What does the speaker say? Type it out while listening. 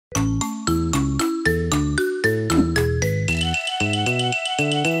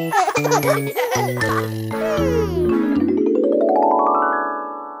السلام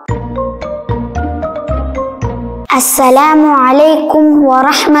عليكم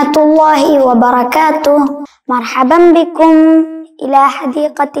ورحمة الله وبركاته. مرحبا بكم إلى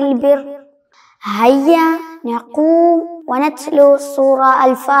حديقة البر. هيا نقوم ونتلو سورة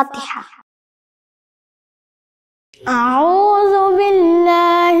الفاتحة. أعوذ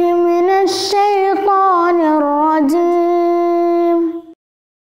بالله من الشيطان الرجيم.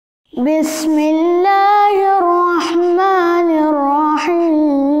 بسم الله الرحمن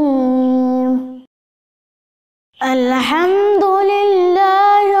الرحيم. الحمد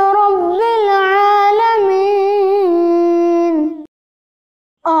لله رب العالمين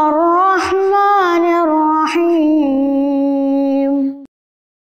الرحمن الرحيم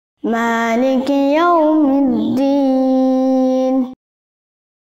مالك يوم الدين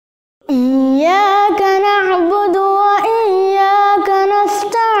إياك نعبد وإياك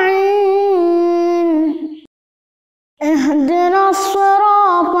نستعين اهدنا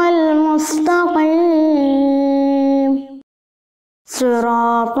الصراط المستقيم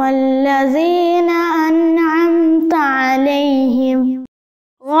صراط الذين أنعمت عليهم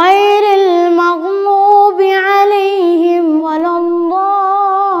غير المغضوب عليهم ولا الضالين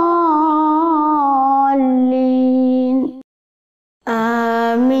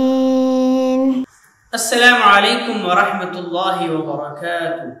آمين. السلام عليكم ورحمة الله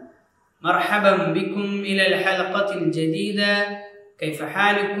وبركاته. مرحبا بكم إلى الحلقة الجديدة. كيف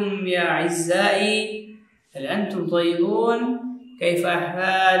حالكم يا أعزائي؟ هل أنتم طيبون؟ كيف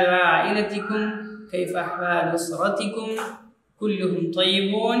أحوال عائلتكم؟ كيف أحوال أسرتكم؟ كلهم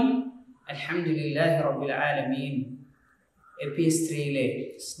طيبون؟ الحمد لله رب العالمين. എപ്പിസ്ത്രയിലെ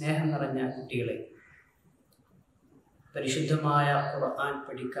സ്നേഹം നിറഞ്ഞ കുട്ടികളെ, പരിശുദ്ധമായ ഖുർആൻ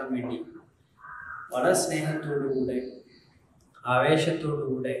പഠിക്കാൻ വേണ്ടി വളരെ സ്നേഹത്തോടുകൂടെ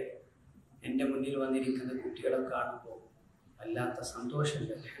ആവേശത്തോടുകൂടെ എൻ്റെ മുന്നിൽ വന്നിരിക്കുന്ന കുട്ടികളെ കാണുമ്പോൾ വല്ലാത്ത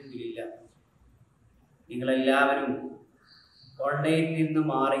സന്തോഷമുണ്ട്. അൽഹംദുലില്ലാഹ്. നിങ്ങളെല്ലാവരും ഓൺലൈനിൽ നിന്ന്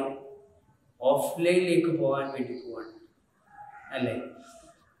മാറി ഓഫ്ലൈനിലേക്ക് പോകാൻ വേണ്ടി പോവാണ് അല്ലേ?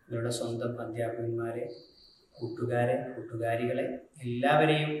 നിങ്ങളുടെ സ്വന്തം അധ്യാപകന്മാരെ, കൂട്ടുകാരെ, കൂട്ടുകാരികളെ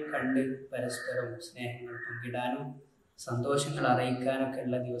എല്ലാവരെയും കണ്ട് പരസ്പരം സ്നേഹങ്ങൾ പങ്കിടാനും സന്തോഷങ്ങൾ അറിയിക്കാനൊക്കെ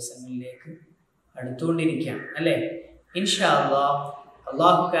ഉള്ള ദിവസങ്ങളിലേക്ക് അടുത്തുകൊണ്ടിരിക്കുകയാണ് അല്ലേ? ഇൻഷാ അല്ലാഹ്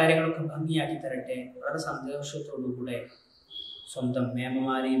അള്ളാഹു കാര്യങ്ങളൊക്കെ ഭംഗിയാക്കി തരട്ടെ. വളരെ സന്തോഷത്തോടുകൂടെ സ്വന്തം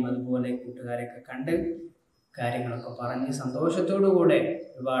മേമമാരെയും അതുപോലെ കൂട്ടുകാരെയൊക്കെ കണ്ട് കാര്യങ്ങളൊക്കെ പറഞ്ഞ് സന്തോഷത്തോടുകൂടെ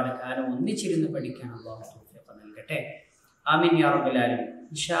ഒരുപാട് കാലം ഒന്നിച്ചിരുന്ന് പഠിക്കാൻ അള്ളാഹു തൗഫീഖ് നൽകട്ടെ. ആമീൻ യാ റബ്ബൽ ആലമീൻ.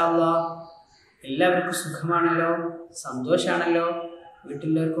 ഇൻഷാ അല്ലാഹ് എല്ലാവർക്കും സുഖമാണല്ലോ, സന്തോഷമാണല്ലോ,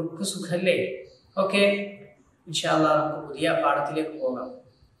 വീട്ടിലുള്ളവർക്കൊക്കെ സുഖമല്ലേ? ഓക്കെ, ഇൻഷാ അല്ലാഹ് നമുക്ക് പുതിയ പാഠത്തിലേക്ക് പോകാം.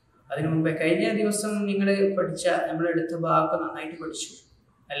 അതിനു മുമ്പേ കഴിഞ്ഞ ദിവസം നിങ്ങൾ പഠിച്ച നമ്മളെടുത്ത ഭാഗമൊക്കെ നന്നായിട്ട് പഠിച്ചു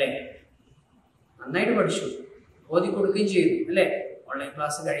അല്ലേ? നന്നായിട്ട് പഠിച്ചു, ഓതി കൊടുക്കുകയും ചെയ്തു അല്ലേ? ഓൺലൈൻ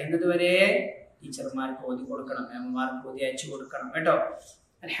ക്ലാസ് കഴിയുന്നത് വരെ ടീച്ചർമാർക്ക് ഓതി കൊടുക്കണം, മേമമാർക്ക് ഓതി അയച്ചു കൊടുക്കണം കേട്ടോ.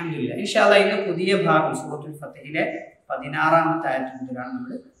 അൽഹംദുലില്ലാഹ്. ഇൻഷാ അല്ലാഹ് ഇന്ന് പുതിയ ഭാഗം സൂറത്തുൽ ഫത്ഹിലെ 16-ാമത്തെ ആയത്ത് മുതലാണ്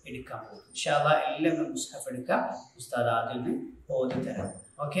നമ്മൾ എടുക്കാൻ പോകുന്നത്. ഇൻഷാ അല്ലാഹ് എല്ലാവരും മുസ്ഹഫ് എടുക്കുക. ഉസ്താദ് ആദ്യം ഓതി തരാം.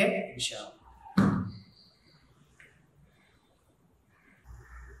 ഓക്കെ, ഇൻഷാ അല്ലാഹ്.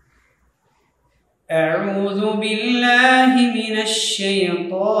 أعوذ بالله من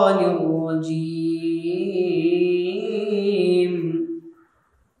الشيطان الرجيم.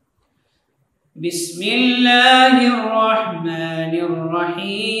 بسم الله الرحمن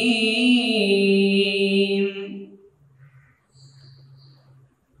الرحيم.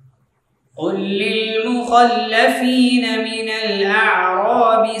 قل للمخلفين من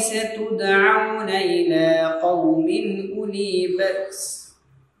الأعراب ستدعون إلى قوم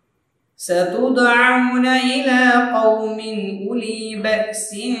أولي بأس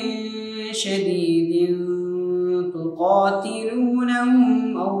شديد تقاتلونهم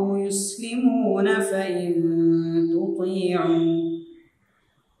أو يسلمون فإن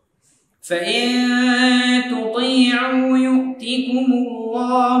تطيعوا يؤتكم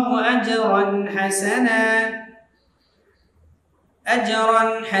الله أجرا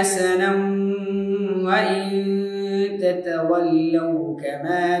حسنا وإن تتولوا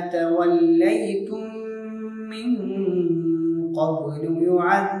كما توليتم من قبل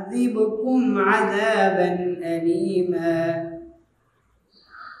يعذبكم عذابا أليما.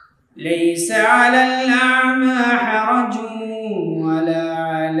 ليس على الأعمى حرج ولا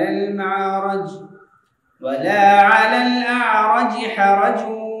على الأعرج حرج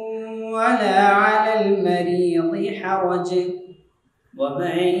ولا على المريض حرج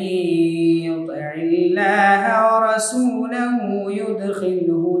ومن يطع الله ورسوله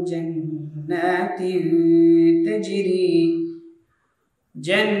يدخله جنات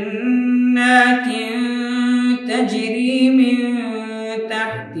جنات تجري من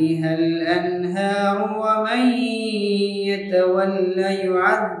تحتها الأنهار ومن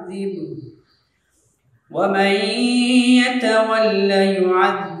يتولى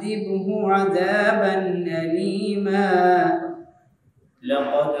يعذبه عذابا أليما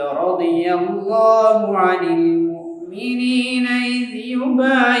لقد رضي الله عن المؤمنين إذ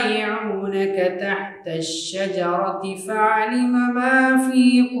يبايعونك تحت الشجرة فعلم ما في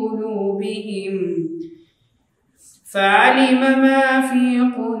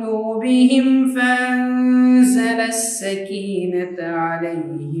قلوبهم فأنزل السكينة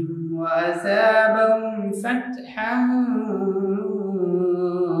عليهم وأثابهم فتحا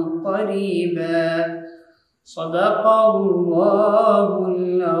قريبا صدق الله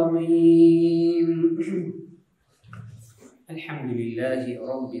العظيم الحمد لله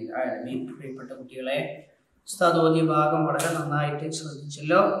رب العالمين. പ്രിയപ്പെട്ട കുട്ടികളെ, ഉസ്താദ് ഓതിയ ഭാഗം വളരെ നന്നായിട്ട്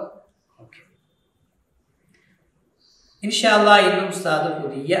ശ്രദ്ധിച്ചല്ലോ. ഓക്കെ, ഇൻഷാ അല്ലാഹ് ഇന്നും ഉസ്താദ്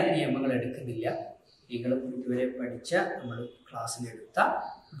പുതിയ നിയമങ്ങൾ എടുക്കുന്നില്ല. നിങ്ങൾ ഇതുവരെ പഠിച്ച നമ്മൾ ക്ലാസ്സിലെടുത്ത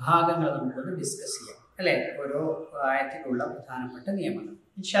ഭാഗങ്ങൾ നമുക്കൊന്ന് ഡിസ്കസ് ചെയ്യാം അല്ലേ? ഓരോ ആയത്തിലുള്ള പ്രധാനപ്പെട്ട നിയമങ്ങൾ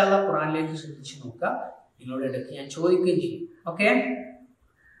ഇൻഷാ അല്ലാഹ് ഖുർആനിലേക്ക് ശ്രദ്ധിച്ച് നോക്കുക. നിങ്ങളോട് ഇടയ്ക്ക് ഞാൻ ചോദിക്കുകയും ചെയ്യും. ഓക്കെ,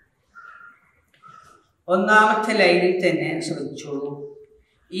 ഒന്നാമത്തെ ലൈനിൽ തന്നെ ശ്രദ്ധിച്ചോളൂ.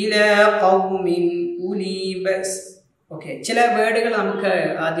 ഇലാ ഖൗമിൻ ഉലി ബസ്. ഓക്കെ, ചില വേർഡുകൾ നമുക്ക്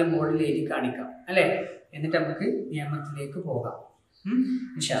ആദ്യം ബോർഡിൽ എഴുതി കാണിക്കാം അല്ലേ? എന്നിട്ട് നമുക്ക് നിയമത്തിലേക്ക് പോകാം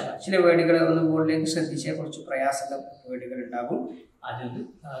ഇൻഷാ അല്ലാഹ്. ചില വേർഡുകൾ ഒന്ന് ബോർഡിലേക്ക് ശ്രദ്ധിച്ചാൽ കുറച്ച് പ്രയാസമുള്ള വേർഡുകൾ ഉണ്ടാകും. അതൊന്ന്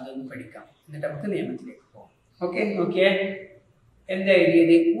പഠിക്കാം, എന്നിട്ട് നമുക്ക് നിയമത്തിലേക്ക് പോകാം. ഓക്കെ, നോക്കിയേ, എന്താ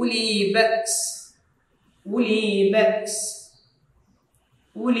എഴുതിയത്? ഉലീബസ്, ഉലീബസ്,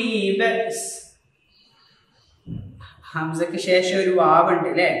 ഉലീബസ്. ഹംസക്ക് ശേഷം ഒരു വാവുണ്ട്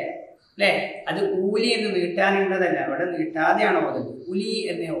അല്ലേ? അത് ഊലി എന്ന് നീട്ടാനുള്ളതല്ല, അവിടെ നീട്ടാതെയാണ് ഓതുന്നത്. ഉലി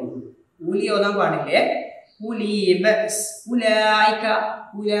എന്നേ ഓതുള്ളൂ. ഊലി ഓതാൻ പാടില്ലേ? ഉലീബസ്, ഉലായിക,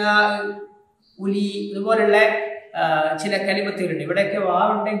 ഉലി, ഇതുപോലുള്ള ചില കലിമത്തുകളുണ്ട്. ഇവിടെയൊക്കെ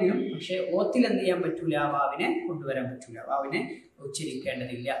വാവുണ്ടെങ്കിലും പക്ഷെ ഓത്തിൽ എന്ത് ചെയ്യാൻ പറ്റൂല, വാവിനെ കൊണ്ടുവരാൻ പറ്റൂല, വാവിനെ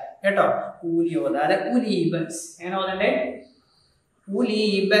ഉച്ചരിക്കേണ്ടതില്ല കേട്ടോ. ഊലി ഓതാതെ ഉലീബസ്. എങ്ങനെ ഓതണ്ടേ?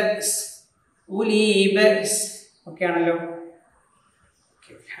 ഉലീബസ്, ഉലീബസ്. ഓക്കെ ആണല്ലോ.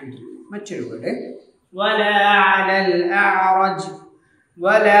 മറ്റൊരു വേർഡ് വലാ അലൽ അഅറജ്,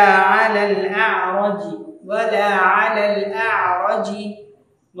 വലാ അലൽ അഅറജ്, വലാ അലൽ അഅറജ്,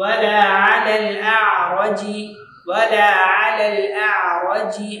 വലാ അലൽ അഅറജ്, വലാ അലൽ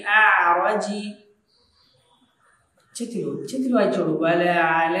അഅറജ്, അഅറജ്. ഉച്ചത്തിൽ വായിച്ചോളൂ. വലാ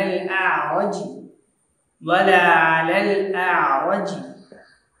അലൽ അഅറജ്, വലാ അലൽ അഅറജ്.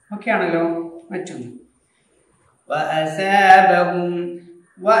 ഓക്കെ ആണല്ലോ. മറ്റൊന്ന് وأثابهم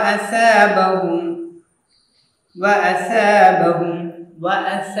وأثابهم وأثابهم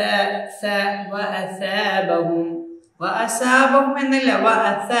وأثابهم وأثابهم എന്നല്ല,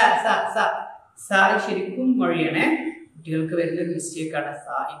 ശരിക്കും മൊഴിയണേ. കുട്ടികൾക്ക് വരുന്നൊരു മിസ്റ്റേക്കാണ്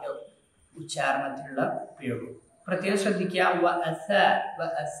സാഇന്റെ ഉച്ചാരണത്തിലുള്ള പ്രയോഗം. പ്രത്യേകം ശ്രദ്ധിക്കുക.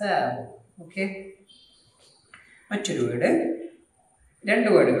 ഓക്കെ, മറ്റൊരു വേർഡ്, രണ്ട്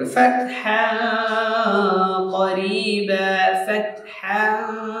വേർഡുകൾ. ഫത്ഹൻ ഖരീബ, ഫത്ഹൻ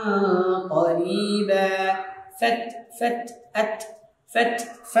ഖരീബ, ഫത്ഹൻ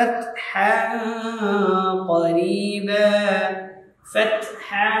ഖരീബ,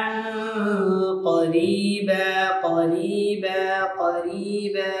 ഫത്ഹൻ ഖരീബ, ഖരീബ,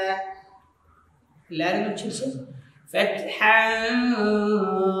 ഖരീബ. എല്ലാവരും ഉച്ചരിച്ച് ഫത്ഹൻ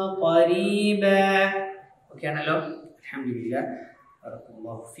ഖരീബ. ഓക്കെ ആണല്ലോ. അൽഹംദുലില്ലാഹ്.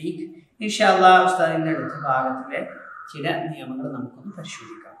 ഇൻഷാ അല്ലാഹ് ഉസ്താദിന്റെ അടുത്ത ഭാഗത്തിലെ ചില നിയമങ്ങൾ നമുക്കൊന്ന്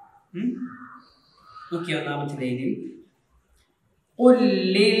പരിശോധിക്കാം. നോക്കിയ ഒന്നാമത്തെ ലൈനിൽ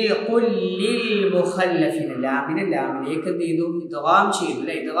ലാമിലേക്ക് എന്ത് ചെയ്തു? ഇദ്ഗാം ചെയ്തു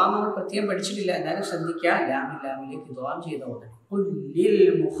അല്ലെ? ഇദ്ഗാം നമ്മൾ പ്രത്യേകം പഠിച്ചിട്ടില്ല, എന്നാലും ശ്രദ്ധിക്കുക. ലാമിലേക്ക് ഇദ്ഗാം ചെയ്ത പോലെ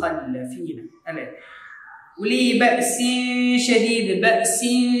അല്ലെ? ഉലി ബഅസിൻ ശദീദ്,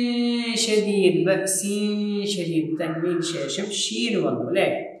 ബഅസിൻ ശദീദ്, ബഅസിൻ ശദീദ്. തൻവീൻ ശേഷം ഷീൻ വന്നു അല്ലേ?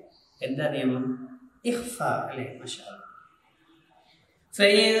 എന്താ നിയമം? ഇഖ്ഫാ അല്ലേ? മാഷാ അല്ലാഹ്.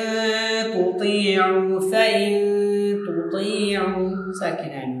 فإن تطيعوا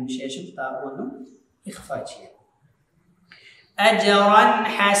സാക്കിനാണ് ശേഷം താ വന്നു ഇഖ്ഫാ ചെയ്യാം. അജ്റൻ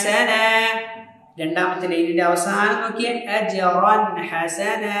ഹസന, രണ്ടാമത്തെ ലൈനിന്റെ അവസാനം നോക്കിയേ. അജ്റൻ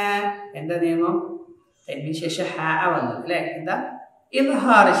ഹസന എന്താ നിയമം? തൻവീൻ ശേഷം ഹാ വന്നു അല്ലേ? എന്താ?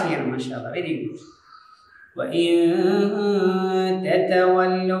 ഇദ്ഹാർ ചെയ്യണം. മാഷാ അല്ലാഹ്, വെരി ഗുഡ്. وإن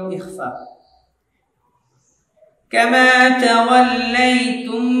تتولوا إخفاء كما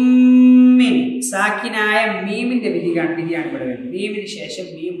توليتم من സാക്കിനായ മീമിന്റെ വിധിയാണ് ഇവിടെ വരുന്നത്. മീമിന് ശേഷം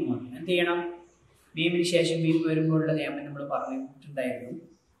മീം വന്നു. എന്ത് ചെയ്യണം? മീമിന് ശേഷം മീം വരുമ്പോഴുള്ള നിയമം നമ്മൾ പറഞ്ഞിട്ടുണ്ടായിരുന്നു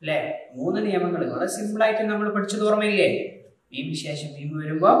അല്ലേ? 3 നിയമങ്ങൾ വളരെ സിമ്പിൾ ആയിട്ട് നമ്മൾ പഠിച്ചത് ഓർമ്മയില്ലേ? മീമിന് ശേഷം മീം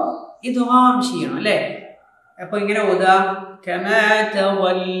വരുമ്പോ ഇദ്ഗാം ചെയ്യണം അല്ലേ? അപ്പൊ ഇങ്ങനെ ഓതാ കമാ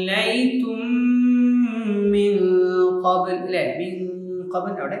തവല്ലൈതും മിൻ ഖബ്ൽ അല്ലേ? മിൻ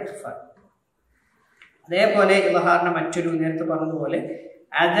ഖബ്ൽ അവിടെ ഇഖ്ഫാ. അതേപോലെ ഇദ്ഹാറിന്റെ മറ്റൊരു നേരത്തെ പറഞ്ഞതുപോലെ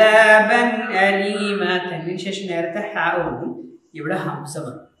അദാബൻ അലീമ തന്നിന് ശേഷം നേരത്തെ ഹ വന്നു, ഇവിടെ ഹംസ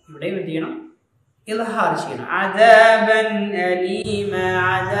വന്നു. ഇവിടെ എന്ത് ചെയ്യണം? ഇദ്ഹാർ ചെയ്യണം. അദാബൻ അലീമ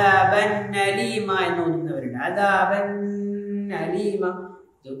അദാബൻ അലീമ എന്ന് ഓതുന്നവരുണ്ട്. അദാബൻ അലീമ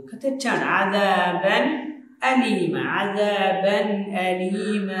ഇതൊക്കെ തെറ്റാണ്. അദാബൻ അലീമ അദാബൻ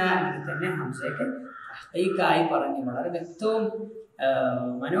അലീമ അങ്ങനെ തന്നെ ഹംസയൊക്കെ തഹ്ഖീഖായി പറഞ്ഞു വളരെ വ്യക്തവും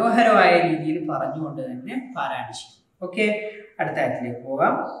മനോഹരമായ രീതിയിൽ പറഞ്ഞുകൊണ്ട് തന്നെ പാരായണം ചെയ്യും. ഓക്കെ, അടുത്ത ആയത്തിലേക്ക്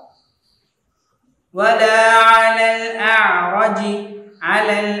പോകാം. വലാ അലൽ അഅറജി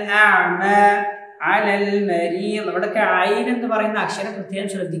അലൽ അഅമ അലൽ മരീദ്. അവിടെയൊക്കെ ഐൻ എന്ന് പറയുന്ന അക്ഷരം പ്രത്യേകം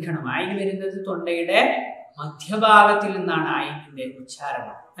ശ്രദ്ധിക്കണം. ഐൻ വരുന്നത് തൊണ്ടയുടെ മധ്യഭാഗത്തിൽ നിന്നാണ് ഐനിന്റെ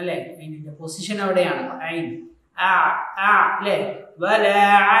ഉച്ചാരണം അല്ലെ? ഐനിന്റെ പൊസിഷൻ അവിടെയാണ്. ഐൻ അല്ലേ? വലാ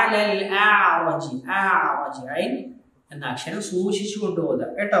അലൽ അഅറജി അഅറജി ഐൻ എന്ന അക്ഷരം സൂക്ഷിച്ചു കൊണ്ടുപോകുക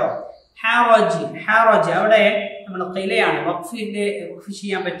കേട്ടോ. ഹറജ് ഹറജ് അവിടെ നമ്മൾ ഖിലയാണ് വഖഫ്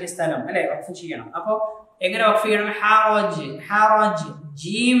ചെയ്യാൻ പറ്റിയ സ്ഥലം അല്ലെ? വഖഫ് ചെയ്യണം. അപ്പൊ എങ്ങനെ വഖഫ് ചെയ്യണം? ഹറജ് ഹറജ്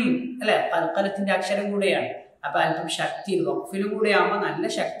ജീം അല്ലെ? ഖൽഖലത്തിന്റെ അക്ഷരം കൂടെയാണ്. അപ്പൊ അല്പം ശക്തിയിൽ വഖഫിലും കൂടെ ആവുമ്പോൾ നല്ല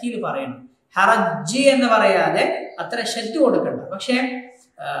ശക്തിയിൽ പറയണം. ഹറജ് എന്ന് പറയാതെ അത്ര ശക്തി കൊടുക്കണ്ട. പക്ഷെ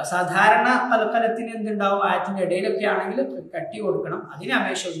സാധാരണ ഖൽഖലത്തിന് എന്തുണ്ടാവും? ആയത്തിന്റെ ഇടയിലൊക്കെ ആണെങ്കിൽ കട്ടി കൊടുക്കണം. അതിനെ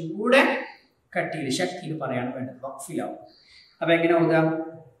അപേക്ഷിച്ച് കൂടെ കട്ടിയിൽ ശക്തിയിൽ പറയാണ് വേണ്ടത്. വഖഫിലാവും. അപ്പൊ എങ്ങനെ ഓതാം?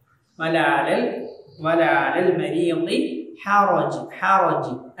 വലാലൽ വലാലൽ മരീദി ഹറജ്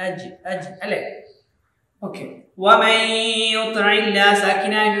ഹറജ് അജ് അജ് അല്ലേ? ഓക്കെ. വമൻ യുത്ഇല്ലാ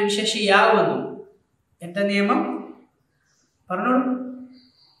സാകിനാൻ ശശിയാ വന്നു. എന്താ നിയമം പറഞ്ഞോളൂ?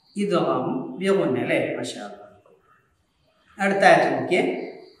 ഇദ്ഗാം ബിഗുന്ന അല്ലേ? മാഷാ അല്ലാഹ്. അടുത്ത ആയത്ത് നോക്കിയേ.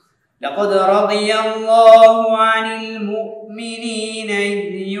 لقد رضي الله عن المؤمنين إذ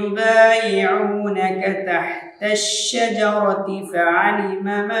يبايعونك تحت الشجرة فعلم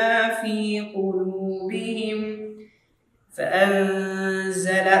ما في قلوبهم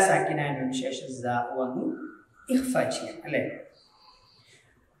فأنزل ساكنان شاش الزاء والنون إخفاء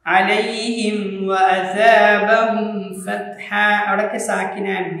عليهم وأثابهم فتحا. അവിടൊക്കെ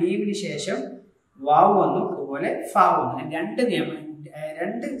സാക്കിനാൻ മീമിന് ശേഷം വാവ് വന്നു, അതുപോലെ ഫാ വന്നു.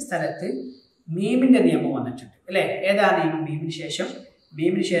 രണ്ട് സ്ഥലത്ത് മീമിന്റെ നിയമം വന്നിട്ടുണ്ട് അല്ലെ? ഏതാ നിയമം? മീമിന്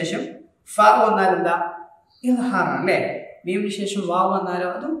ശേഷം ഫ വന്നാൽ എന്താ? ഇദ്ഹാറാണ് അല്ലെ? മീമിന് ശേഷം വാവ് വന്നാലോ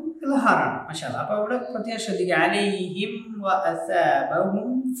അതും ഇദ്ഹാറാണ്. മാഷാ അല്ലാഹ്. അപ്പൊ അവിടെ പ്രത്യേകം ശ്രദ്ധിക്കുക. അലൈഹിം വഅസാബഹും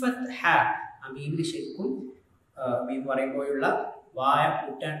ഫത്ഹ. ആ മീമിന് ശരിക്കും മീം പറയുമ്പോഴുള്ള വായ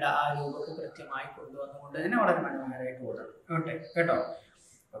കൂട്ടേണ്ട ആ രൂപമൊക്കെ കൃത്യമായി കൊണ്ടുവന്നുകൊണ്ട് തന്നെ വളരെ മനോഹരമായിട്ട് ഓതണം കേട്ടോ.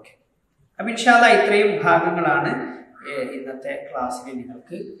 ഓക്കെ. അപ്പൊ ഇൻഷാ അല്ലാഹ് ഇത്രയും ഭാഗങ്ങളാണ് ഇന്നത്തെ ക്ലാസ്സിൽ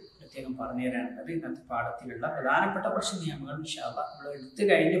നിങ്ങൾക്ക് പ്രത്യേകം പറഞ്ഞു തരാനുള്ളത്. ഇന്നത്തെ പാഠത്തിലുള്ള പ്രധാനപ്പെട്ട കുറച്ച് നിയമങ്ങൾ ഇൻഷാ അല്ലാഹ് നമ്മൾ എടുത്തു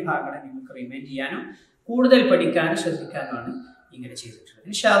കഴിഞ്ഞ ഭാഗങ്ങളെ നിങ്ങൾക്ക് റിമൈൻഡ് ചെയ്യാനും കൂടുതൽ പഠിക്കാനും ശ്രദ്ധിക്കാനുമാണ് ഇങ്ങനെ ചെയ്തിട്ടുള്ളത്.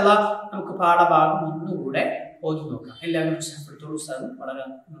 ഇൻഷാ അല്ലാഹ് നമുക്ക് പാഠഭാഗം ഒന്നുകൂടെ ഓതി നോക്കാം. എല്ലാവരും ഉത്സാഹം വളരെ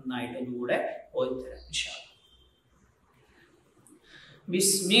നന്നായിട്ട് ഒന്നുകൂടെ ഓതി തരാം ഇൻഷാ അല്ലാഹ്.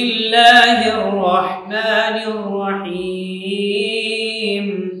 ബിസ്മില്ലാഹിർ റഹ്മാനിർ റഹീം.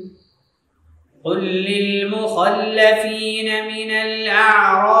 قل للمخلفين من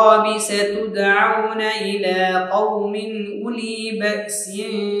الأعراب ستدعون إلى قوم أولي بأس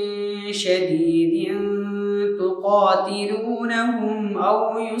شديد تقاتلونهم أو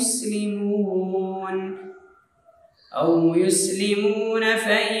يسلمون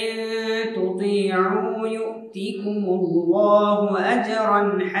فإن تطيعوا يؤتكم الله أجرا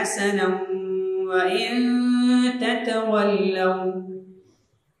حسنا وإن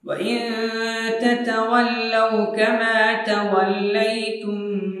تتولوا كما توليتم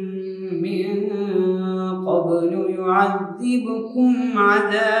من قبل يعذبكم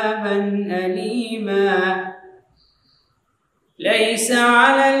عذابا أليما. ليس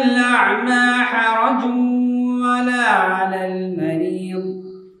على الأعمى حرج ولا على المريض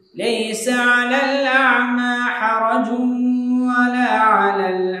ولا على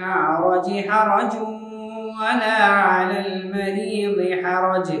الأعرج حرج ولا على المريض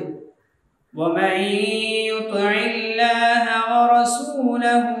حرج ومن يطع الله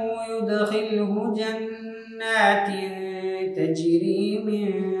ورسوله يدخله جنات تجري من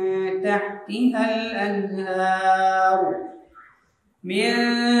تحتها الأنهار من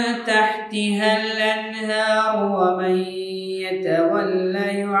تحتها الأنهار ومن يتولى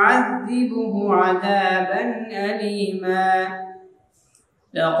يعذبه عذابا أليما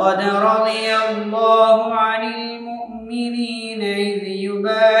لقد رضي الله عن المؤمنين إذ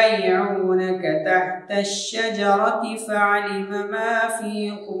يبايعونك تحت الشجرة فعلم ما في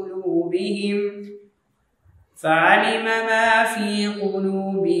قلوبهم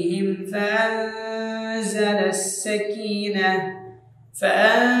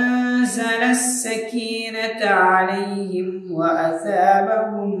فأنزل السكينة عليهم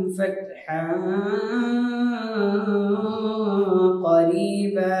وأثابهم فتحا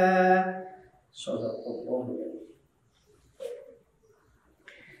قريبا صدق الله العظيم.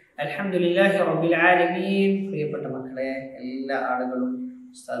 الحمد لله رب العالمين. പ്രിയപ്പെട്ട മക്കളെ, എല്ലാ ആളുകളും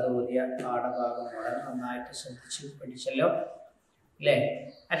ഉസ്താദ് ഓതിയ പാഠഭാഗം വളരെ നന്നായിട്ട് ശ്രദ്ധിച്ച് പഠിച്ചല്ലോ അല്ലേ?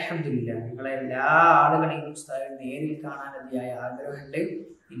 അൽഹംദുലില്ലാഹ്. നിങ്ങളെ എല്ലാ ആളുകളെയും ഉസ്താദ് നേരിൽ കാണാൻ അതിയായ ആഗ്രഹമുണ്ട്.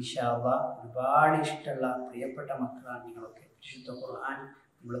 ഇൻഷാ അല്ലാഹ് ഒരുപാട് ഇഷ്ടമുള്ള പ്രിയപ്പെട്ട മക്കളാണ് നിങ്ങളൊക്കെ. വിശുദ്ധ ഖുർആൻ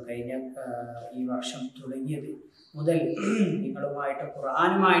നമ്മൾ കഴിഞ്ഞ ഈ വർഷം തുടങ്ങിയത് മുതൽ നിങ്ങളുമായിട്ട്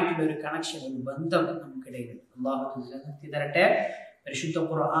ഖുർആനുമായിട്ടുള്ള ഒരു കണക്ഷൻ, ഒരു ബന്ധം നമുക്കിടയിൽ അല്ലാഹു നിലനിർത്തി തരട്ടെ. പരിശുദ്ധ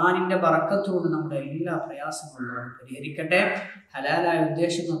ഖുർആനിന്റെ ബറക്കത്തോട് നമ്മുടെ എല്ലാ പ്രയാസങ്ങളും പരിഹരിക്കട്ടെ. ഹലാലായ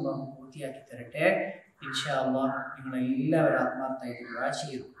ഉദ്ദേശങ്ങൾ അല്ലാഹു പൂർത്തിയാക്കി തരട്ടെ. ഇൻഷാ അല്ലാഹ് നിങ്ങളെല്ലാവരും ആത്മാർത്ഥമായിട്ട് ദുആ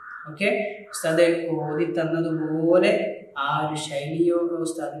ചെയ്യണം. ഓക്കെ, ഉസ്താദ് ഓതി തന്നതുപോലെ ആ ഒരു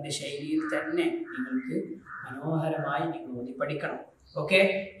ഉസ്താദിന്റെ ശൈലിയിൽ തന്നെ നിങ്ങൾക്ക് മനോഹരമായി നിങ്ങൾ ഓതി പഠിക്കണം. ഓക്കെ,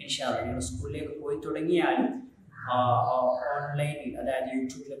 ഇൻഷാ അല്ലാഹ് നിങ്ങൾ സ്കൂളിലേക്ക് പോയി തുടങ്ങിയാലും ഓൺലൈനിൽ, അതായത്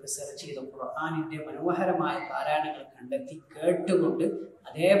യൂട്യൂബിലൊക്കെ സെർച്ച് ചെയ്ത ഖുർആനിന്റെ മനോഹരമായ പാരായണങ്ങൾ കണ്ടെത്തി കേട്ടുകൊണ്ട്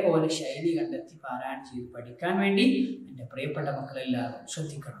അതേപോലെ ശൈലി കണ്ടെത്തി പാരായണം ചെയ്ത് പഠിക്കാൻ വേണ്ടി എൻ്റെ പ്രിയപ്പെട്ട മക്കളെല്ലാവരും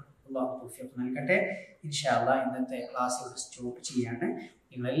ശ്രദ്ധിക്കണം. അല്ലാഹു തൗഫീഖ് നൽകട്ടെ. ഇൻഷാ അല്ലാഹ് ഇന്നത്തെ ക്ലാസ് ഇവിടെ സ്റ്റോപ്പ് ചെയ്യാണ്.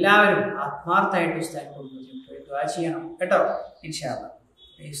 നിങ്ങളെല്ലാവരും ആത്മാർത്ഥമായിട്ട് ഉസ്താദിനെ ദുആ ചെയ്യണം കേട്ടോ. ഇൻഷാ അല്ലാഹ്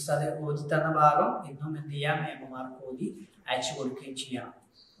ഉസ്താദ് ഓതി തന്ന ഭാഗം ഇന്നും എന്ത് ചെയ്യാം, മേമമാർക്ക് ഓതി അയച്ചു കൊടുക്കുകയും ചെയ്യണം.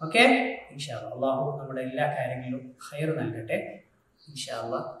 ഓക്കെ, ഇൻഷാ അല്ലാഹ് അല്ലാഹു നമ്മുടെ എല്ലാ കാര്യങ്ങളിലും ഖൈർ നൽകട്ടെ. ഇൻഷാ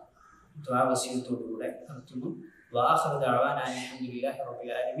അല്ലാഹ് ദുആ വസിയത്തോടുകൂടെ നിർത്തുന്നു. വആഖിറു ദഅവാനാ അൽഹംദുലില്ലാഹി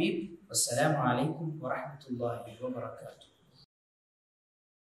റബ്ബിൽ ആലമീൻ. വസ്സലാമു അലൈക്കും വറഹ്മത്തുള്ളാഹി വബറകാതുഹു.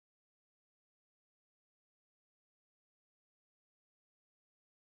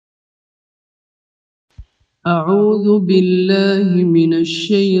 أعوذ بالله من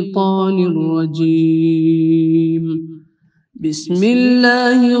الشيطان الرجيم. بسم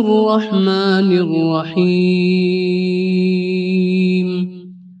الله الرحمن الرحيم.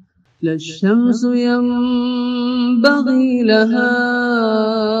 لا الشمس ينبغي لها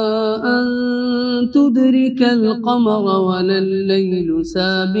أن تدرك القمر ولا الليل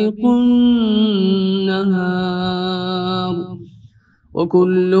سابق النهار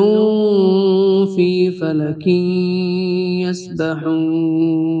وكل في فلك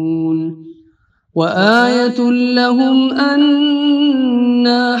يسبحون. وآية لهم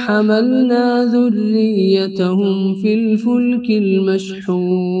أنا حملنا ذريتهم في الفلك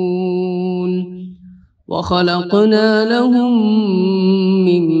المشحون وخلقنا لهم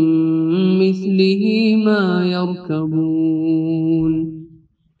من مثله ما يركبون.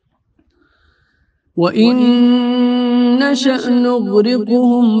 وإن نشأ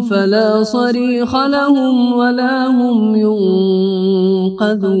نغرقهم فلا صريخ لهم ولا هم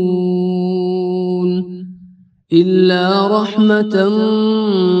ينقذون إلا رحمة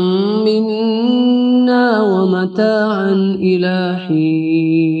منا ومتاعا إلى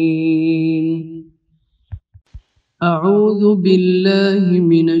حين. أعوذ بالله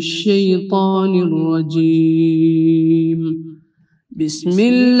من الشيطان الرجيم. بسم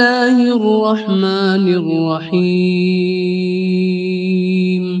الله الرحمن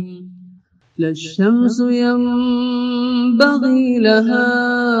الرحيم. لا الشمس ينبغي لها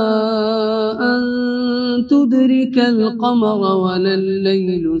أن تدرك القمر ولا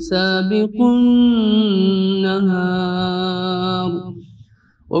الليل سابق النهار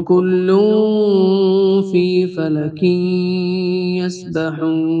وكل في فلك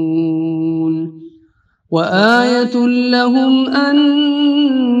يسبحون. وآية لهم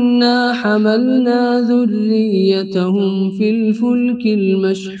أنا حملنا ذريتهم في الفلك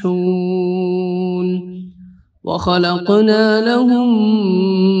المشحون وخلقنا لهم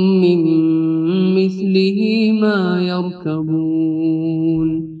من مثله ما يركبون.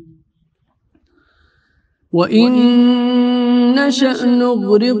 وإن نشأ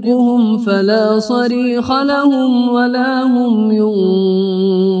نغرقهم فلا صريخ لهم ولا هم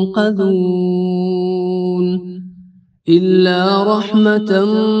ينقذون إلا رحمة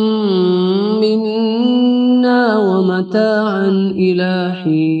منا ومتاعا إلى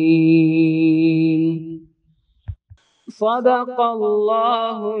حين. صدق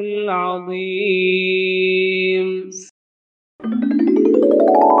الله العظيم.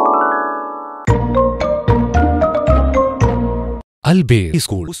 AlBirr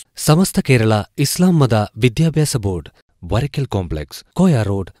School, Samastha Kerala Islam Matha Vidyabhyasa Board, Varakkal Complex, Koya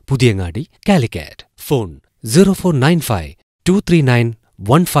Road, Puthiyangadi, Calicut. Phone 0495 239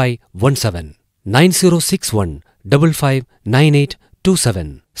 1517 9061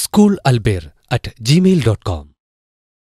 559827. School AlBirr @gmail.com.